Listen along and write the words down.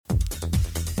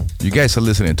You guys are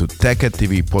listening to TechEd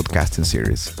TV podcasting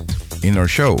series. In our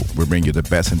show, we bring you the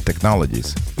best in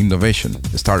technologies, innovation,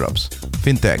 startups,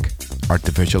 fintech,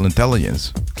 artificial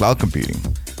intelligence, cloud computing,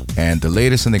 and the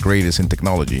latest and the greatest in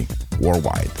technology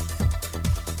worldwide.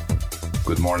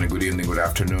 Good morning, good evening, good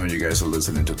afternoon. You guys are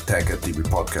listening to TechEd TV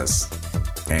podcast.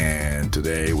 And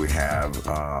today we have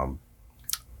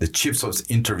the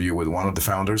ChipSource interview with one of the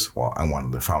founders. Well, I'm one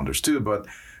of the founders too, but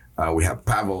we have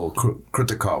Pavel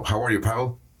Krutikov. How are you,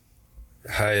 Pavel?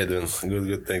 Hi, Edwin.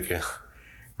 Good, thank you.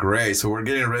 Great. So we're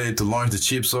getting ready to launch the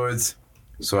ChipSource.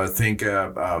 So I think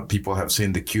people have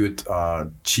seen the cute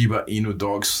Shiba Inu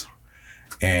dogs,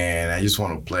 and I just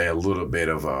want to play a little bit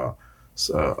of a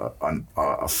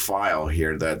file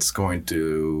here that's going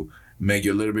to make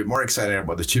you a little bit more excited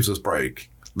about the ChipSource project.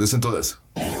 Listen to this.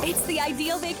 It's the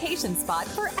ideal vacation spot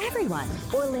for everyone.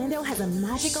 Orlando has a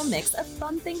magical mix of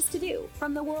fun things to do,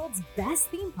 from the world's best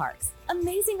theme parks,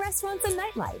 amazing restaurants and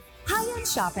nightlife, high-end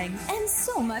shopping, and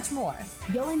so much more.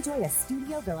 You'll enjoy a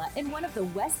studio villa in one of the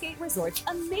Westgate Resort's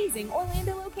amazing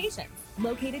Orlando locations.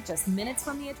 Located just minutes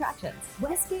from the attractions,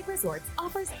 Westgate Resorts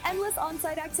offers endless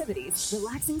on-site activities,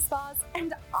 relaxing spas,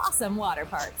 and awesome water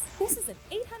parks. This is an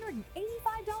 $885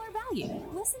 value.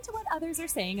 Listen to what others are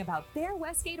saying about their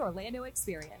Westgate Orlando experience.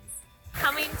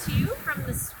 Coming to you from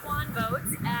the Swan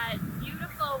Boats at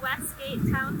beautiful Westgate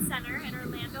Town Center in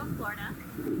Orlando, Florida.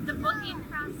 The booking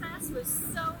process was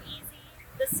so easy.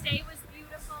 The stay was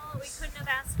beautiful. We couldn't have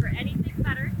asked for anything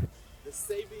better. The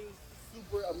savings,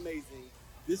 super amazing.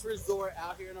 This resort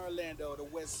out here in Orlando, the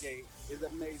Westgate, is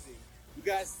amazing. You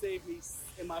guys saved me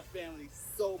and my family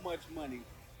so much money.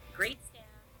 Great staff,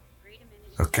 great amenities.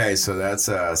 Okay, so that's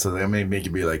so that may make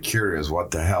you be like curious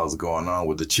what the hell is going on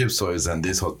with the ChipSource and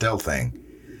this hotel thing.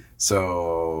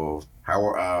 So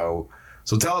so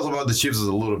tell us about the ChipSource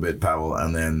a little bit, Pavel,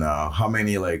 and then how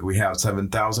many, like, we have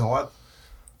 7,000 what?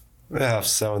 We have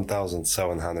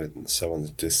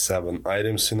 7,777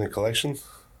 items in the collection,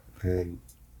 and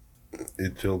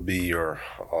it will be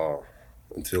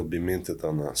minted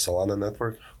on the Solana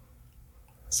network.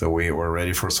 So we're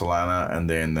ready for Solana, and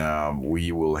then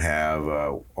we will have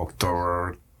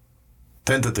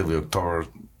tentatively October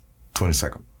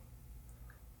 22nd.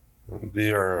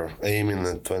 We are aiming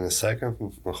at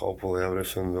 22nd. Hopefully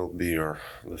everything will be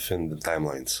within the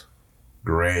timelines.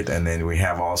 Great, and then we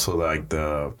have also like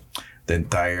the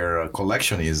entire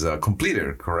collection is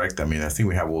completed, correct? I mean, I think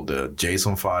we have all the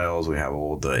JSON files, we have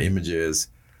all the images,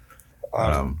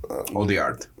 all the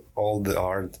art. All the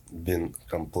art been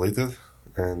completed,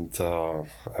 and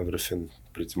everything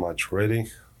pretty much ready.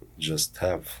 Just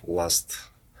have last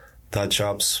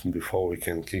touch-ups before we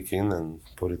can kick in and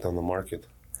put it on the market.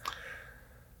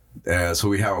 So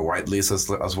we have a whitelist as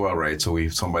well, right? So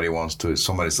if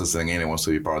somebody's listening in and wants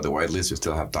to be part of the whitelist, you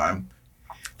still have time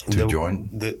to join.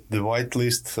 The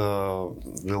whitelist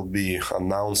will be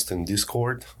announced in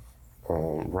Discord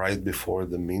right before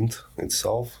the mint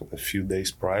itself, a few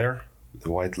days prior. The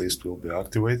whitelist will be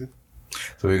activated.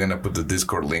 So we're gonna put the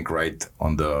Discord link right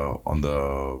on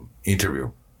the interview,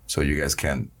 so you guys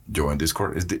can join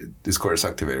Discord. Discord is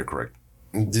activated, correct?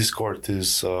 Discord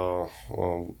is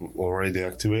already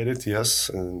activated, yes,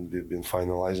 and we've been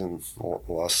finalizing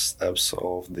last steps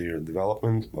of their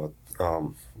development, but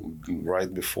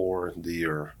right before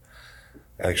the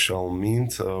actual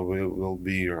mint, we will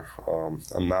be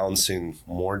announcing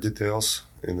more details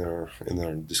in our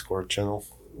Discord channel.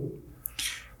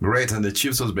 Great, and the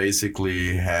ChipSource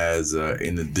basically has,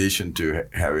 in addition to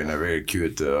having a very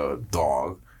cute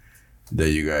dog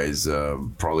that you guys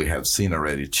probably have seen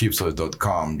already,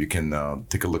 ChipSource.com. You can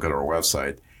take a look at our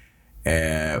website.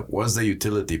 What's the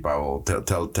utility, Pavel?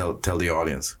 Tell the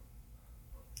audience.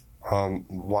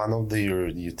 One of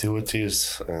the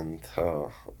utilities, and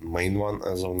main one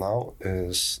as of now,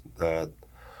 is that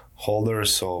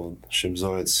holders of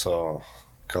ChipSource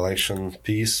collection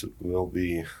piece will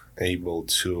be able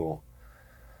to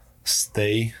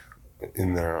stay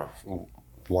in their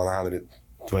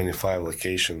 125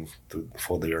 location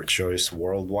for their choice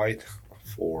worldwide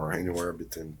for anywhere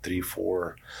between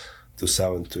 3-4 to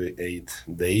 7 to 8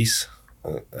 days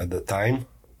at the time,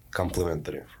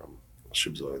 complimentary from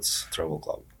ChipSource Travel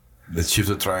Club. The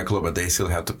ChipSource Travel Club, but they still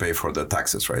have to pay for the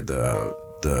taxes, right?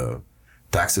 The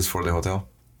taxes for the hotel?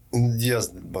 Yes,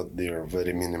 but they are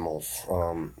very minimal.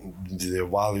 The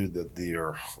value that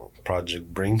their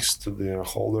project brings to their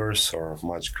holders are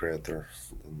much greater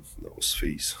than those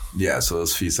fees. Yeah, so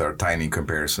those fees are tiny in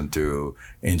comparison to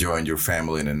enjoying your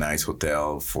family in a nice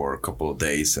hotel for a couple of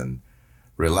days and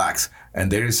relax.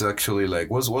 And there is actually, like,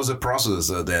 what's the process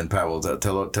then, Pavel?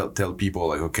 Tell people,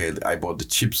 like, okay, I bought the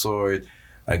ChipSource,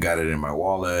 I got it in my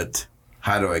wallet.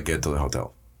 How do I get to the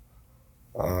hotel?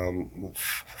 At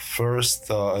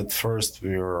first,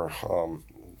 we're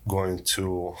going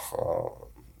to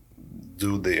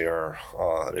do their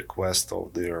request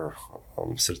of their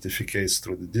certificates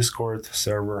through the Discord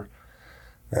server,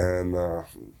 and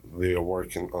we are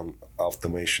working on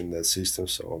automation that system.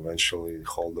 So eventually,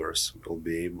 holders will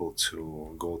be able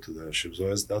to go to the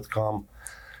shipzoids.com,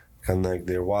 connect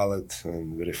their wallet,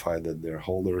 and verify that they're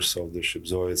holders of the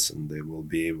Shipzoids, and they will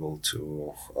be able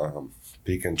to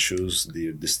pick and choose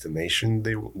the destination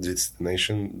they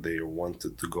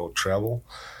wanted to go travel.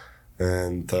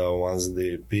 And once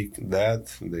they pick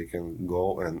that, they can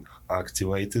go and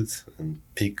activate it and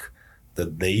pick the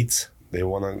dates they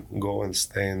want to go and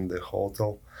stay in the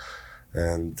hotel.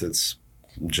 And it's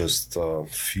just a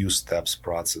few steps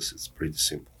process. It's pretty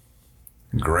simple.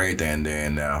 Great. And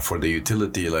then for the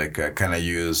utility, like can I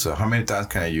use, how many times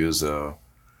can I use the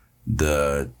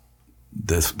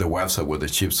website with the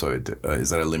Shipzoid? Is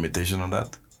there a limitation on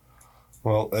that?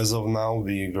 Well, as of now,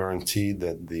 we guarantee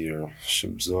that the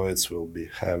Shipzoids will be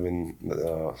having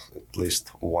at least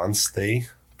one stay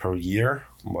per year,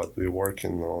 but we're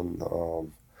working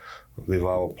on with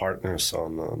our partners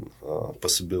on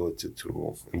possibility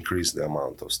to increase the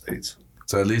amount of stays.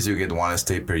 So at least you get one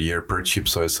stay per year per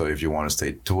Shipzoid. So if you want to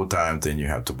stay 2 times, then you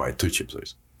have to buy 2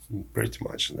 Shipzoids. Pretty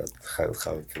much that's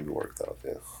how it can be worked out.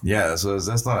 Yeah. Yeah. So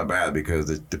that's not bad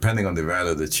because depending on the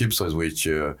value of the Shipzoids, which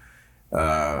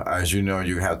as you know,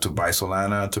 you have to buy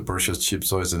Solana to purchase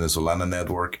Shipzoids in the Solana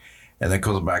network, and it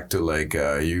comes back to like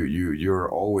you're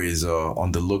always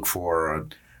on the look for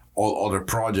all other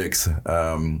projects.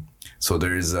 So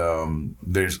there's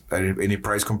any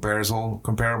price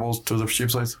comparables to the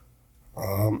Shipzoids?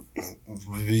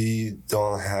 We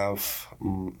don't have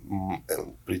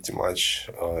pretty much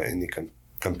any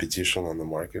competition on the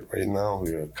market right now.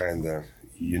 We are kind of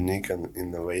unique and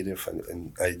innovative and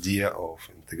an idea of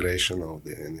integration of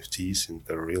the NFTs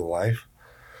into real life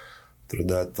through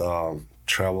that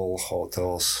travel,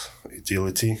 hotels,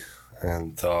 utility,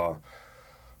 and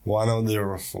one of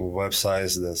their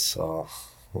websites that's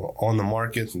on the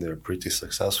market. They're pretty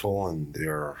successful, and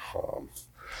their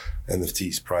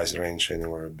NFTs price range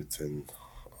anywhere between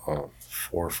 $4,000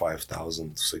 or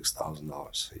 $5,000 to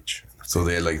 $6,000 each. So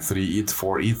they're like 3 ETH,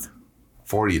 4 ETH,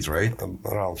 4 ETH, right?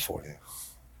 Around 4, yeah.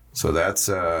 So that's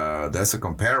a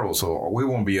comparable. So we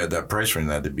won't be at that price range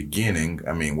at the beginning.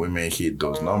 I mean, we may hit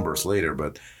those numbers later,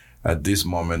 but at this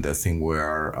moment, I think we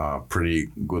are pretty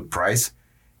good price.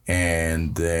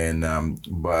 And then,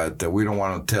 but we don't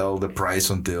want to tell the price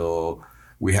until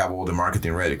we have all the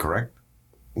marketing ready, correct?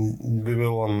 We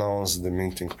will announce the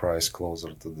minting price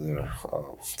closer to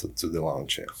the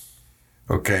launch. Yeah.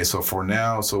 Okay, so for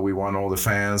now, so we want all the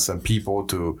fans and people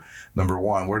to, number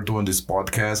one, we're doing this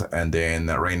podcast, and then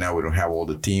right now we don't have all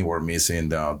the team. We're missing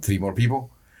 3 more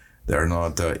people. They're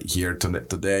not here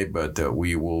today, but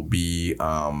we will be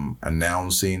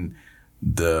announcing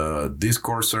the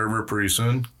Discord server pretty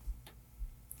soon.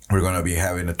 We're going to be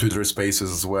having a Twitter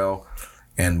Spaces as well,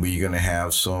 and we're going to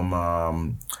have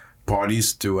some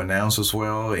parties to announce as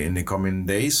well in the coming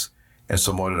days, and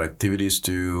some other activities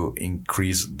to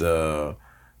increase the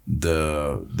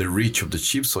reach of the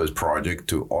Shipzoids project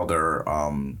to other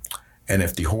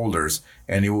NFT holders,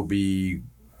 and it will be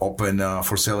open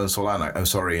for sale in Solana. I'm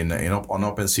sorry, on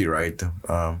OpenSea, right?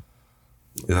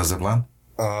 Is that the plan?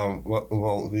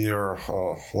 Well, we are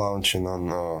launching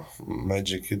on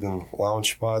Magic Eden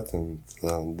Launchpad, and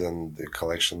then the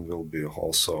collection will be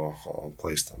also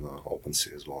placed on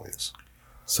OpenSea as well. Yes.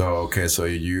 So okay, so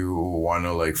you want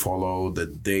to like follow the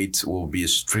dates? We'll be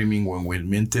streaming when we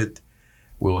mint it.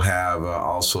 We'll have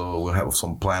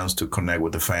some plans to connect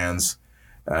with the fans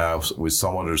with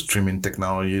some other streaming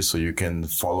technology, so you can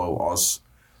follow us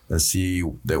and see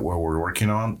that what we're working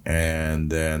on. And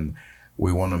then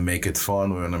we want to make it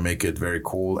fun. We want to make it very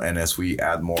cool. And as we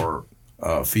add more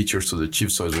features to the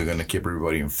Shipzoids, we're going to keep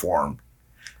everybody informed.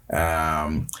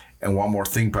 And one more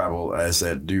thing, Pavel, is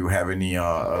that do you have any,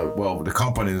 the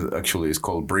company actually is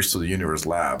called Bridge to the Universe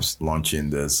Labs, launching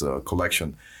this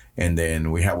collection. And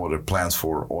then we have other plans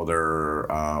for other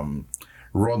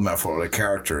roadmap for other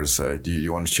characters. Do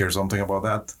you want to share something about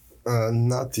that?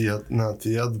 Not yet,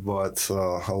 but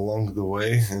along the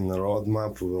way in the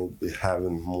roadmap, we'll be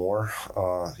having more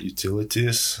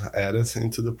utilities added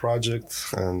into the project.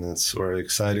 And it's very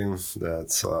exciting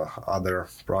that other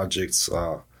projects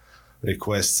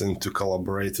requesting to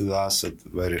collaborate with us at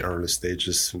very early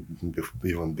stages,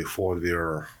 even before we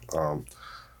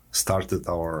started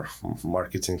our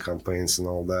marketing campaigns and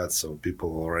all that. So people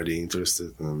are already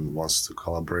interested and wants to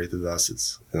collaborate with us.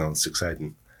 It's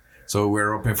exciting. So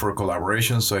we're open for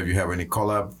collaboration. So if you have any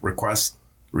collab requests,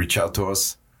 reach out to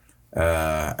us.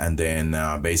 And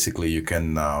then basically you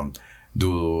can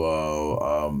do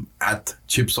at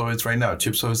Chipzoids right now.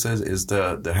 Chipzoids is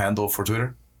the handle for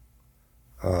Twitter.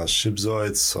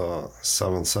 Chipzoids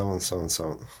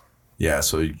 7777. Yeah,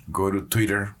 so you go to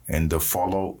Twitter and the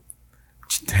follow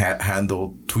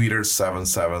handle Twitter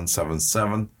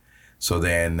 7777. So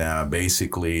then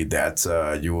basically that's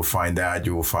you will find that.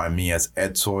 You will find me as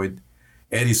Eddie Zoid,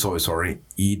 EDDIZOID.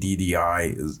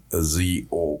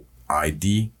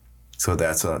 So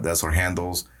that's our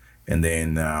handles. And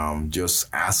then just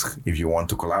ask if you want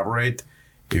to collaborate,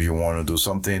 if you want to do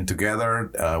something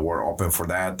together. We're open for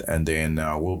that. And then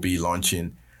we'll be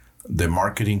launching the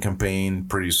marketing campaign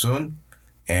pretty soon.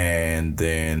 And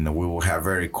then we will have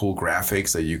very cool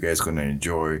graphics that you guys are going to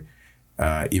enjoy.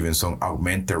 Even some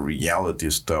augmented reality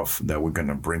stuff that we're going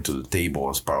to bring to the table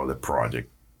as part of the project.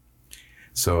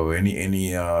 So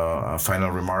any final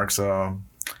remarks,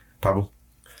 Pablo?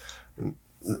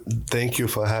 Thank you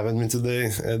for having me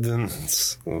today, Edwin.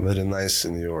 It's very nice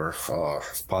in your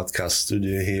podcast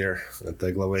studio here at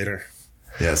Egglavator.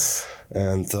 Yes.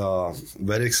 And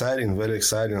very exciting,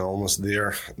 almost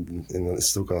there. It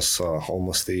took us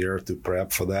almost a year to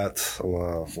prep for that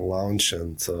launch.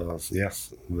 And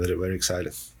very, very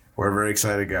excited. We're very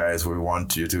excited, guys. We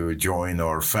want you to join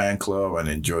our fan club and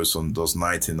enjoy those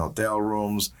nights in hotel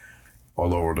rooms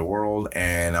all over the world,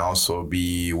 and also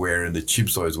be wearing the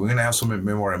Chipzoids. We're going to have some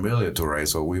memorabilia too, right?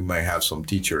 So we might have some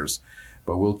teachers,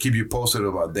 but we'll keep you posted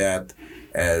about that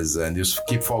and just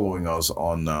keep following us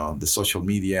on the social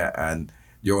media and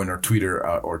join our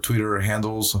Twitter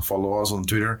handles. Follow us on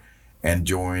Twitter and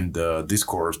join the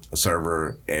Discord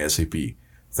server ASAP.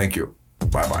 Thank you.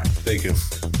 Bye-bye. Thank you.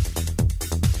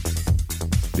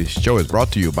 This show is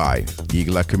brought to you by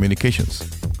Igla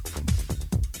Communications.